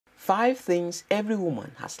5 things every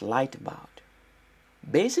woman has lied about.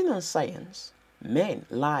 Based on science, men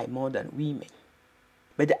lie more than women.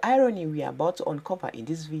 But the irony we are about to uncover in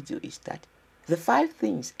this video is that the 5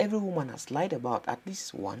 things every woman has lied about at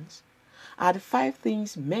least once are the 5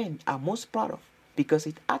 things men are most proud of because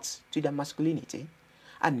it adds to their masculinity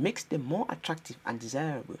and makes them more attractive and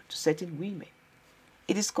desirable to certain women.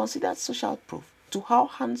 It is considered social proof to how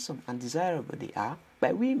handsome and desirable they are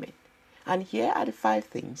by women. And here are the 5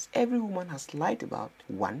 things every woman has lied about,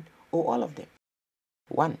 one or all of them.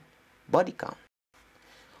 1. Body count.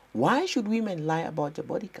 Why should women lie about their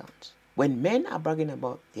body counts when men are bragging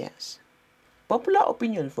about theirs? Popular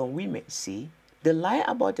opinion from women say they lie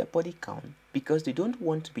about their body count because they don't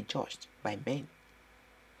want to be judged by men.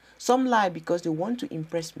 Some lie because they want to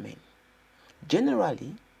impress men.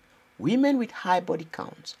 Generally, women with high body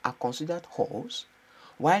counts are considered whores,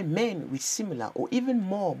 while men with similar or even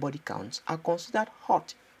more body counts are considered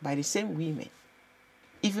hot by the same women.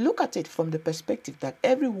 If you look at it from the perspective that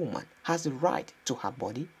every woman has the right to her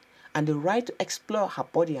body and the right to explore her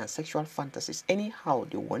body and sexual fantasies anyhow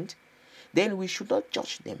they want, then we should not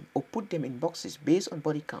judge them or put them in boxes based on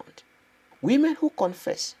body count. Women who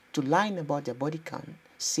confess to lying about their body count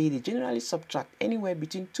say they generally subtract anywhere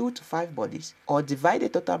between 2 to 5 bodies or divide the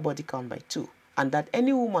total body count by 2, and that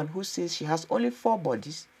any woman who says she has only 4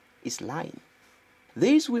 bodies is lying.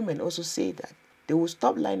 These women also say that they will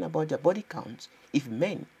stop lying about their body counts if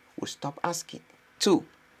men will stop asking. 2.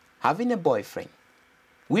 Having a boyfriend.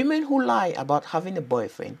 Women who lie about having a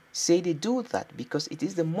boyfriend say they do that because it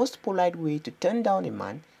is the most polite way to turn down a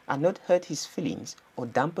man and not hurt his feelings or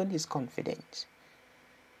dampen his confidence.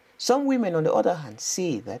 Some women, on the other hand,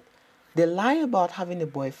 say that they lie about having a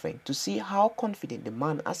boyfriend to see how confident the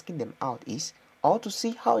man asking them out is or to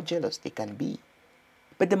see how jealous they can be.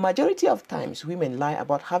 But the majority of times women lie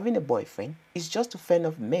about having a boyfriend is just to fend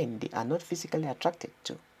off men they are not physically attracted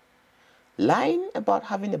to. Lying about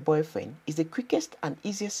having a boyfriend is the quickest and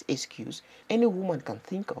easiest excuse any woman can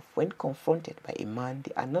think of when confronted by a man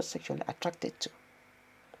they are not sexually attracted to,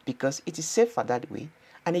 because it is safer that way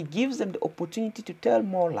and it gives them the opportunity to tell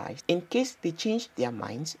more lies in case they change their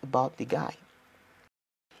minds about the guy.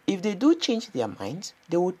 If they do change their minds,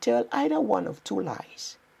 they will tell either one of 2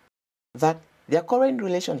 lies: that their current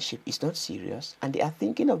relationship is not serious and they are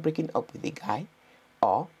thinking of breaking up with the guy,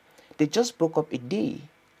 or they just broke up a day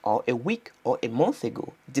or a week or a month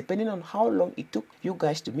ago, depending on how long it took you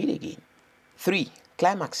guys to meet again. 3.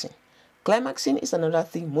 Climaxing. Climaxing is another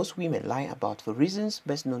thing most women lie about for reasons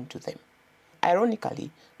best known to them.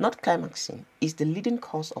 Ironically, not climaxing is the leading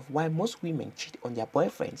cause of why most women cheat on their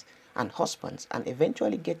boyfriends and husbands and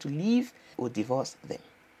eventually get to leave or divorce them.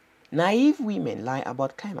 Naive women lie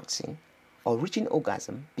about climaxing or reaching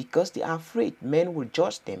orgasm because they are afraid men will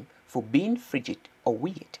judge them for being frigid or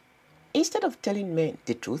weird. Instead of telling men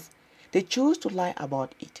the truth, they choose to lie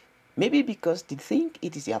about it. Maybe because they think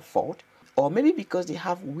it is their fault, or maybe because they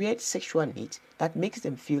have weird sexual needs that makes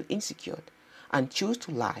them feel insecure and choose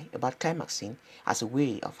to lie about climaxing as a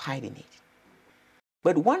way of hiding it.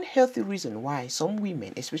 But one healthy reason why some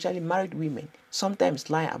women, especially married women, sometimes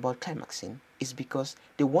lie about climaxing is because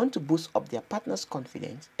they want to boost up their partner's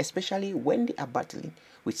confidence, especially when they are battling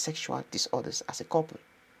with sexual disorders as a couple.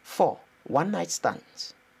 4. One-night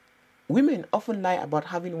stands. Women often lie about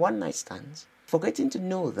having one-night stands, forgetting to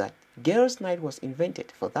know that girls' night was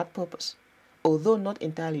invented for that purpose, although not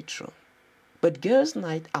entirely true. But girls'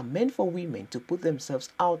 night are meant for women to put themselves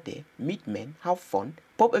out there, meet men, have fun,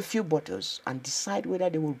 pop a few bottles, and decide whether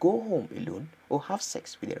they will go home alone or have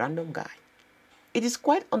sex with a random guy. It is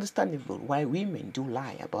quite understandable why women do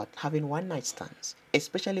lie about having one-night stands,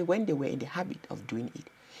 especially when they were in the habit of doing it,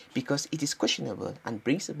 because it is questionable and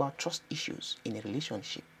brings about trust issues in a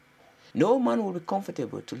relationship. No man will be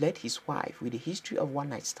comfortable to let his wife with a history of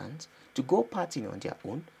one-night stands to go partying on their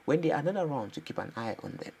own when they are not around to keep an eye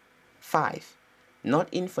on them. 5. Not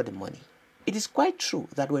in for the money. It is quite true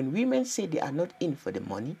that when women say they are not in for the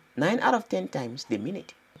money, 9 out of 10 times they mean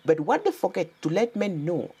it. But what they forget to let men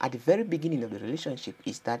know at the very beginning of the relationship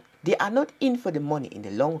is that they are not in for the money in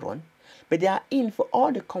the long run, but they are in for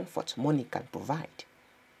all the comforts money can provide.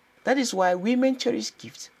 That is why women cherish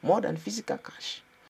gifts more than physical cash.